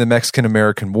fighting in the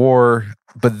Mexican-American War.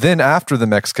 But then after the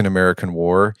Mexican-American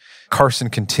War, Carson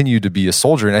continued to be a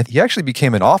soldier. And he actually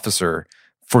became an officer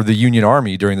for the Union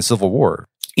Army during the Civil War.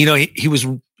 You know, he was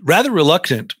rather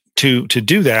reluctant to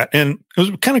do that. And it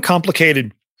was kind of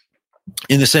complicated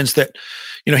in the sense that,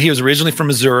 you know, he was originally from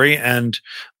Missouri and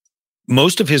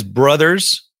most of his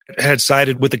brothers had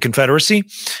sided with the Confederacy.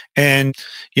 And,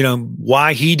 you know,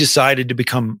 why he decided to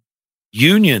become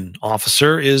Union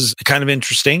officer is kind of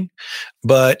interesting,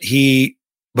 but he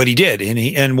did.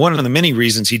 And one of the many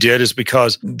reasons he did is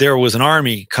because there was an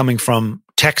army coming from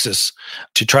Texas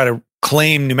to try to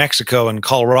claim New Mexico and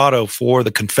Colorado for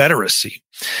the Confederacy.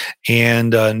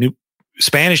 And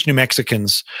Spanish New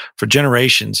Mexicans for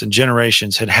generations and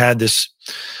generations had this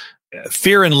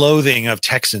fear and loathing of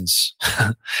Texans.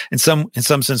 in some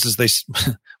senses,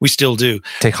 we still do.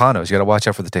 Tejanos, you got to watch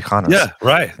out for the Tejanos. Yeah,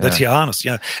 right. The Tejanos,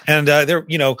 yeah. And they're,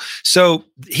 you know, so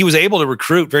he was able to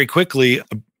recruit very quickly a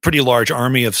pretty large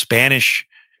army of Spanish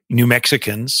New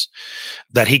Mexicans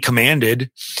that he commanded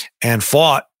and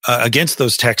fought against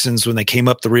those Texans when they came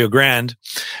up the Rio Grande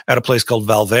at a place called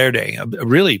Valverde. A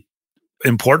really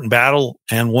important battle,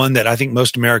 and one that I think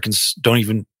most Americans don't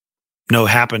even know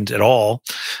happened at all.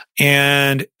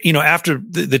 And, you know, after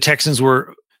the Texans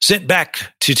were sent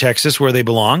back to Texas where they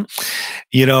belong,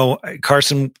 you know,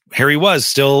 Carson, here he was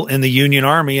still in the Union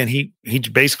Army, and he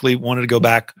basically wanted to go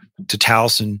back to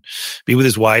Taos and be with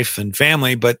his wife and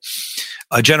family. But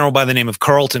a general by the name of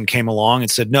Carleton came along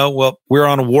and said, no, well, we're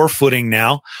on a war footing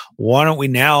now. Why don't we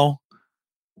now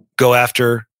go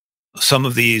after some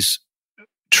of these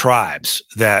tribes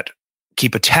that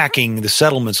keep attacking the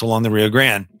settlements along the Rio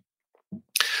Grande?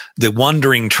 The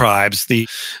wandering tribes, the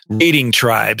raiding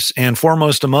tribes, and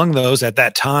foremost among those at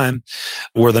that time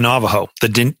were the Navajo, the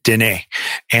Diné.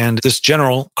 And this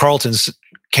general, Carleton,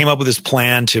 came up with this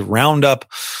plan to round up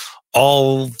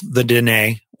all the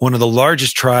Diné, one of the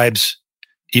largest tribes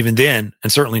even then,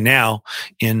 and certainly now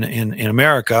in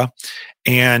America,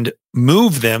 and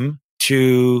move them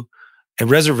to a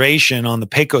reservation on the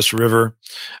Pecos River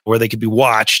where they could be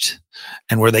watched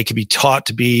and where they could be taught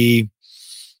to be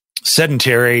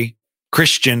sedentary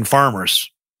Christian farmers,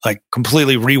 like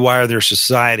completely rewire their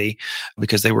society,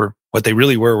 because they were, what they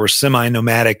really were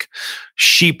semi-nomadic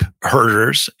sheep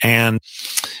herders and,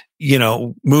 you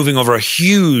know, moving over a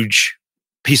huge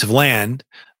piece of land.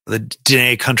 The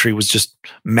Diné country was just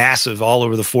massive all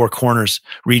over the Four Corners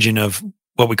region of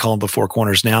what we call the Four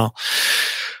Corners now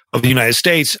of the United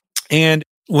States. And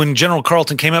when General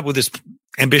Carleton came up with this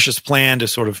ambitious plan to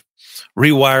sort of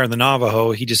rewire the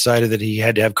Navajo, he decided that he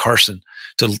had to have Carson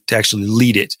to actually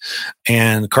lead it.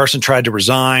 And Carson tried to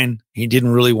resign. He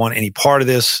didn't really want any part of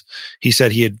this. He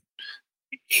said he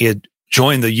had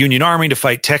joined the Union Army to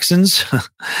fight Texans,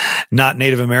 not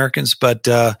Native Americans. But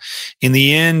in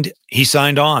the end, he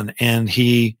signed on, and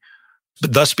he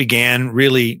thus began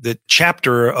really the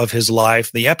chapter of his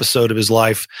life, the episode of his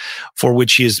life, for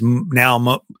which he is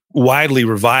now widely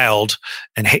reviled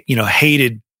and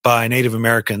hated by Native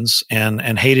Americans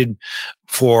and hated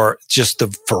for just the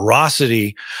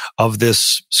ferocity of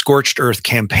this scorched earth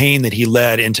campaign that he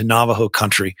led into Navajo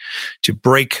country to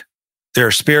break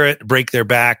their spirit, break their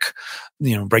back,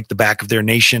 break the back of their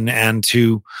nation, and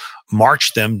to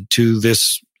march them to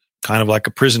this kind of like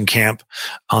a prison camp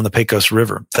on the Pecos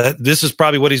River. This is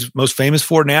probably what he's most famous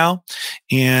for now.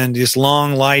 And this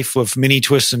long life of many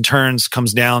twists and turns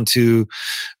comes down to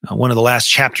one of the last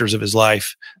chapters of his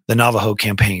life, the Navajo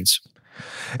campaigns.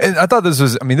 And I thought this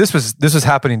was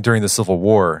happening during the Civil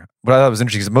War. But I thought it was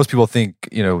interesting because most people think,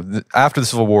 after the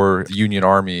Civil War, the Union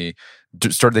Army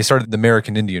started the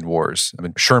American Indian Wars. I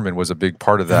mean, Sherman was a big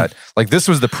part of that. Like, this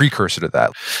was the precursor to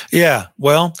that. Yeah.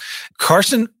 Well,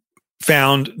 Carson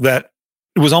found that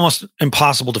it was almost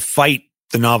impossible to fight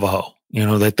the Navajo,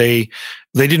 that they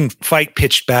didn't fight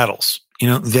pitched battles.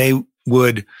 They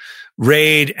would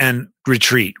raid and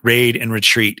retreat.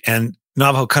 And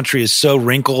Navajo country is so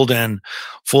wrinkled and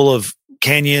full of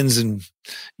canyons, and,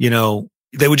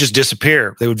 they would just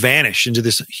disappear. They would vanish into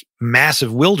this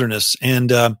massive wilderness.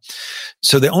 And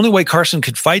so the only way Carson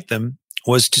could fight them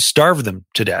was to starve them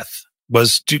to death,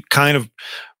 was to kind of,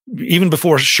 even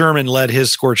before Sherman led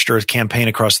his scorched earth campaign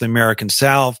across the American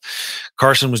South,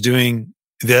 Carson was doing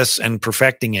this and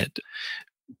perfecting it,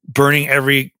 burning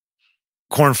every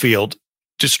cornfield,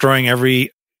 destroying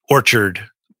every orchard,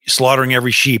 slaughtering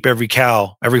every sheep, every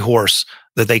cow, every horse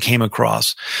that they came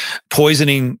across,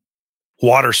 poisoning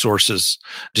water sources,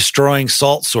 destroying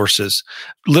salt sources,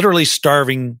 literally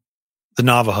starving the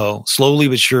Navajo slowly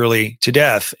but surely to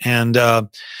death. And,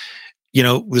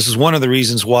 this is one of the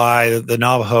reasons why the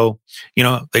Navajo,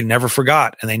 they never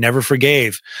forgot and they never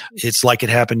forgave. It's like it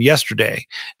happened yesterday,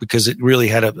 because it really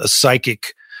had a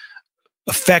psychic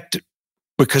effect,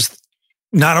 because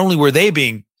not only were they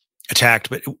being attacked,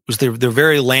 but it was their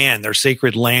very land, their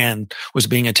sacred land was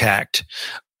being attacked.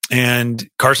 And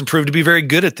Carson proved to be very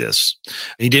good at this.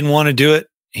 He didn't want to do it.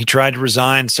 He tried to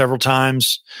resign several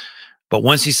times, but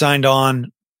once he signed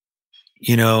on,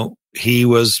 he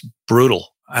was brutal.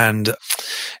 And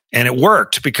it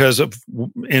worked, because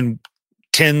in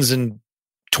tens and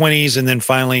 20s, and then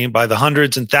finally by the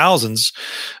hundreds and thousands,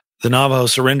 the Navajo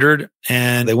surrendered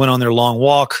and they went on their long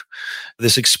walk.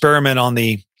 This experiment on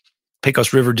the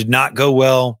Pecos River did not go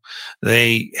well.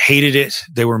 They hated it.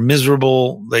 They were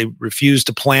miserable. They refused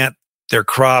to plant their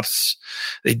crops.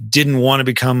 They didn't want to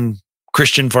become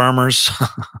Christian farmers.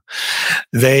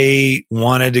 They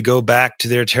wanted to go back to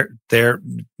their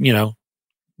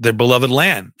beloved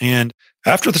land. And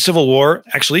after the Civil War,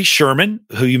 actually, Sherman,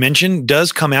 who you mentioned,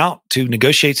 does come out to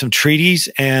negotiate some treaties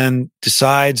and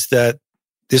decides that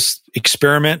this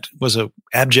experiment was an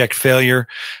abject failure.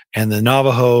 And the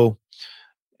Navajo,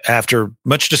 after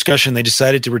much discussion, they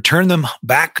decided to return them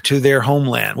back to their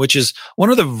homeland, which is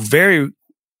one of the very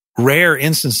rare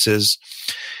instances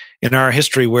in our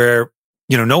history where,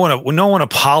 no one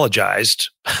apologized,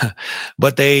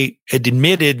 but they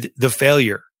admitted the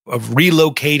failure of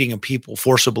relocating a people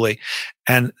forcibly,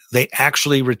 and they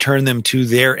actually returned them to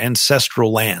their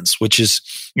ancestral lands, which is,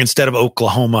 instead of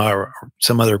Oklahoma or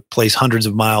some other place hundreds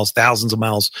of miles, thousands of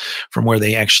miles from where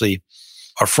they actually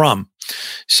are from.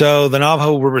 So the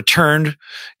Navajo were returned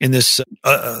in this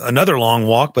another long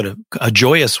walk, but a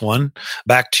joyous one,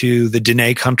 back to the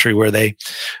Dene country, where they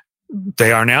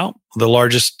are now the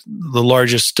largest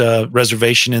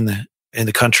reservation in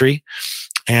the country,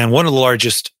 and one of the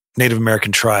largest Native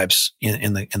American tribes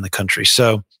in the country.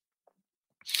 So,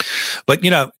 but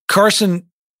Carson,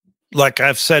 like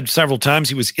I've said several times,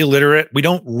 he was illiterate. We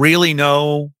don't really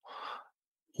know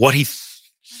what he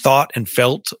thought and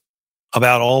felt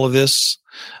about all of this.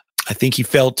 I think he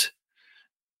felt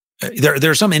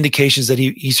there are some indications that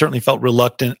he certainly felt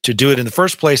reluctant to do it in the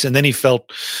first place, and then he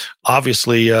felt,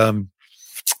 obviously,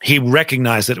 he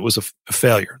recognized that it was a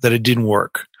failure, that it didn't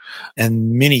work.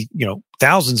 And many,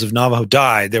 thousands of Navajo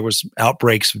died. There was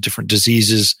outbreaks of different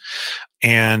diseases.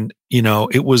 And,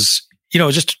 it was,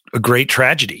 just a great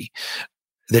tragedy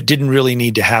that didn't really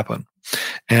need to happen.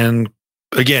 And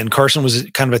again, Carson was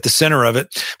kind of at the center of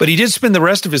it, but he did spend the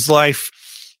rest of his life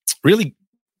really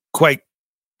quite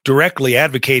directly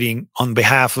advocating on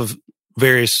behalf of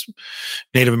various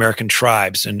Native American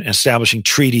tribes and establishing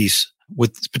treaties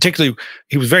with, particularly,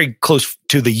 he was very close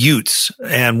to the Utes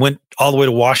and went all the way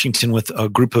to Washington with a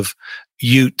group of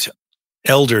Ute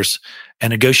elders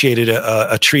and negotiated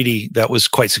a treaty that was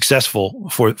quite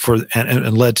successful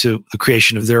and led to the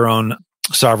creation of their own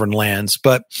sovereign lands.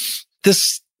 But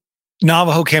this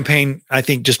Navajo campaign, I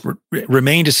think, just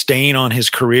remained a stain on his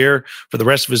career for the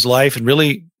rest of his life, and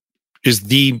really is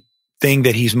the thing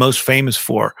that he's most famous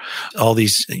for all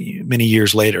these many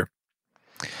years later.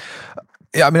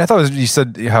 Yeah, I mean, I thought you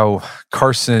said how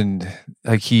Carson,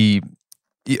 like he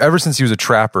ever since he was a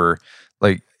trapper,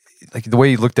 like the way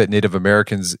he looked at Native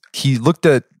Americans, he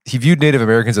viewed Native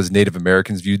Americans as Native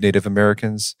Americans viewed Native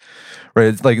Americans,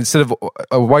 right? Like, instead of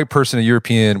a white person, a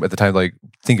European at the time, like,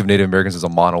 think of Native Americans as a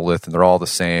monolith and they're all the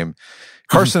same.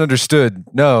 Carson understood,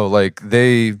 no,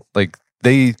 they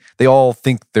all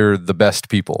think they're the best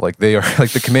people. Like, they are,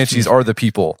 like, the Comanches are the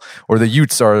people, or the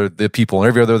Utes are the people, and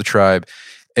every other tribe.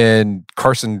 And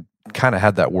Carson kind of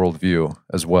had that worldview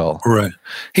as well. Right.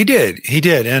 He did.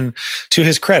 And to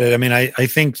his credit, I mean, I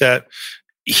think that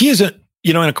he is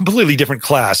in a completely different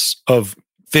class of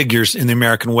figures in the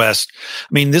American West.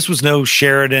 I mean, this was no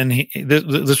Sheridan.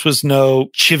 This was no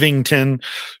Chivington,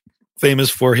 famous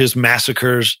for his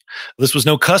massacres. This was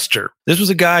no Custer. This was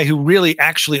a guy who really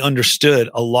actually understood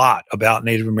a lot about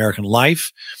Native American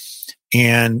life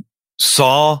and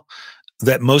saw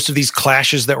that most of these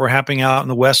clashes that were happening out in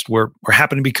the West were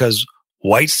happening because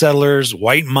white settlers,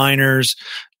 white miners,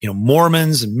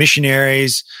 Mormons and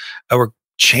missionaries were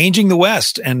changing the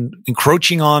West and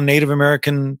encroaching on Native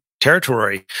American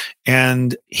territory.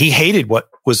 And he hated what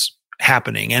was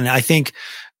happening. And I think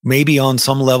maybe on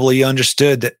some level he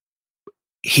understood that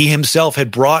he himself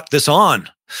had brought this on.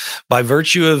 by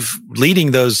virtue of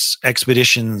leading those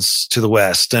expeditions to the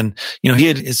West. And, he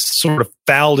had sort of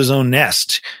fouled his own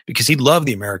nest because he loved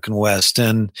the American West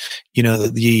and,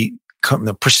 the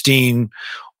pristine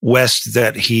West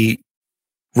that he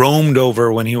roamed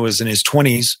over when he was in his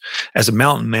 20s as a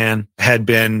mountain man had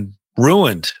been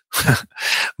ruined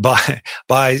by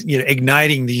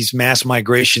igniting these mass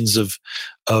migrations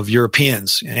of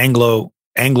Europeans,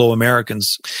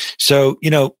 Anglo-Americans. So,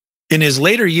 in his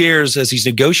later years, as he's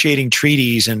negotiating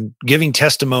treaties and giving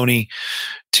testimony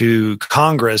to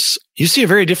Congress, you see a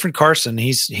very different Carson.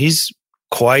 He's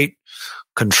quite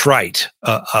contrite.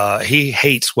 He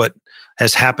hates what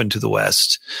has happened to the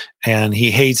West, and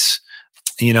he hates.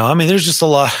 There's just a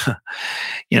lot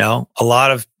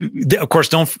of course,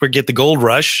 don't forget the gold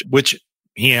rush, which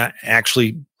he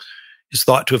actually is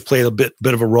thought to have played a bit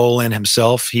of a role in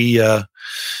himself. He was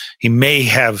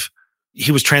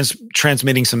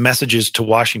transmitting some messages to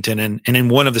Washington, and in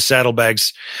one of the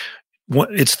saddlebags,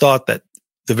 it's thought that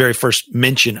the very first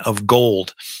mention of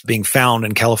gold being found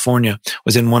in California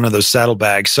was in one of those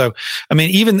saddlebags. So,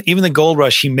 even the gold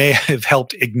rush, he may have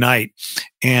helped ignite.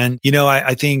 And,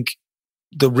 I think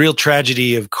the real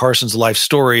tragedy of Carson's life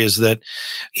story is that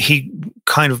he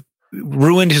kind of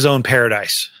ruined his own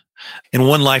paradise in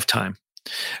one lifetime.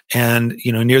 And,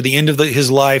 near the end of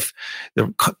his life,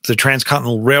 the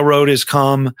Transcontinental Railroad has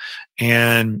come.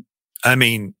 And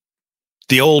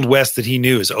the old West that he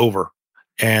knew is over.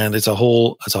 And it's a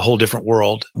whole different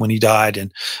world when he died in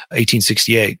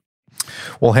 1868.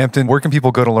 Well, Hampton, where can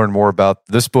people go to learn more about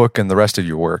this book and the rest of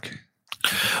your work?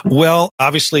 Well,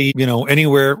 obviously,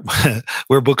 anywhere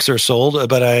where books are sold,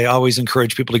 but I always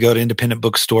encourage people to go to independent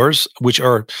bookstores, which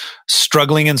are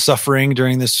struggling and suffering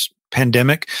during this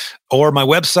pandemic, or my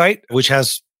website, which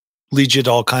leads you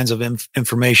to all kinds of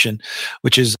information,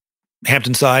 which is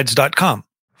hamptonsides.com.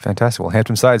 Fantastic. Well,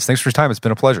 Hampton Sides, thanks for your time. It's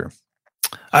been a pleasure.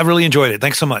 I've really enjoyed it.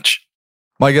 Thanks so much.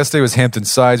 My guest today was Hampton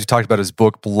Sides. We talked about his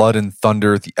book, Blood and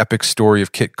Thunder, the epic story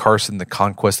of Kit Carson, the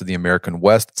conquest of the American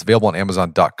West. It's available on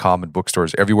Amazon.com and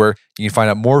bookstores everywhere. You can find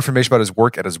out more information about his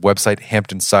work at his website,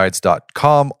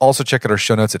 hamptonsides.com. Also, check out our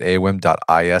show notes at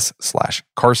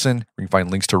aom.is/Carson, where you can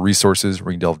find links to resources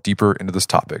where you can delve deeper into this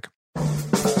topic.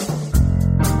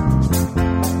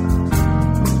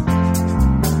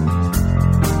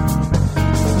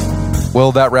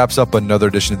 Well, that wraps up another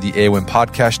edition of the AOM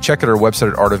podcast. Check out our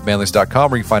website at artofmanliness.com,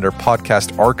 where you can find our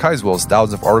podcast archives, as well as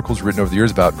thousands of articles written over the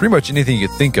years about pretty much anything you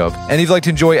could think of. And if you'd like to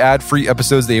enjoy ad-free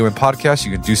episodes of the AOM podcast,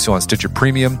 you can do so on Stitcher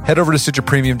Premium. Head over to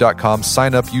StitcherPremium.com,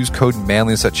 sign up, use code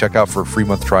manliness at checkout for a free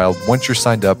month trial. Once you're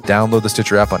signed up, download the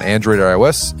Stitcher app on Android or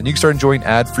iOS, and you can start enjoying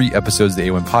ad-free episodes of the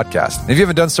AOM podcast. And if you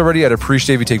haven't done so already, I'd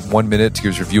appreciate if you take 1 minute to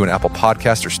give us a review on Apple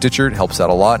Podcasts or Stitcher. It helps out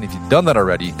a lot. And if you've done that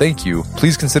already, thank you.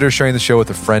 Please consider sharing the show with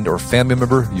a friend or family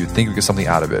member who you'd think would get something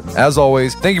out of it. As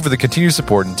always, thank you for the continued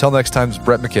support. Until next time, it's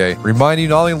Brett McKay, reminding you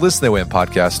not only to listen to the AOM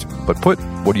podcast, but put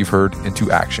what you've heard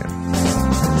into action.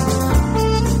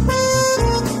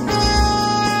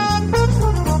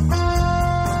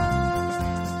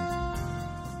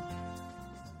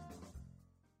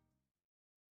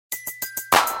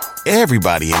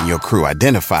 Everybody in your crew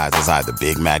identifies as either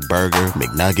Big Mac Burger,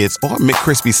 McNuggets, or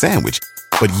McCrispy Sandwich.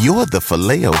 But you're the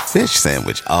Filet-O-Fish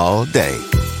Sandwich all day.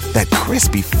 That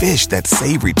crispy fish, that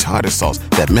savory tartar sauce,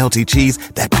 that melty cheese,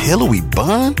 that pillowy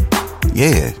bun.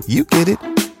 Yeah, you get it.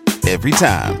 Every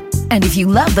time. And if you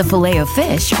love the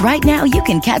Filet-O-Fish, right now you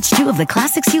can catch two of the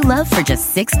classics you love for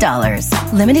just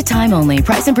 $6. Limited time only.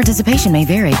 Price and participation may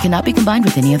vary. Cannot be combined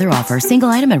with any other offer. Single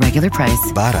item at regular price.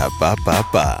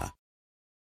 Ba-da-ba-ba-ba.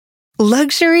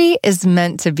 Luxury is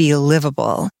meant to be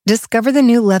livable. Discover the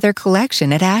new leather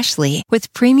collection at Ashley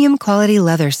with premium quality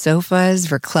leather sofas,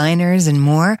 recliners, and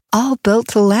more, all built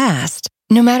to last.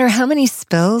 No matter how many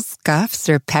spills, scuffs,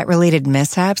 or pet-related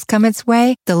mishaps come its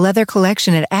way, the leather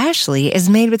collection at Ashley is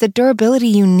made with the durability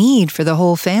you need for the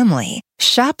whole family.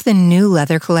 Shop the new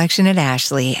leather collection at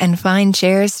Ashley and find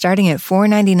chairs starting at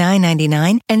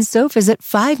 $499.99 and sofas at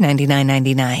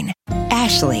 $599.99.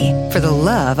 Ashley, for the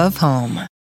love of home.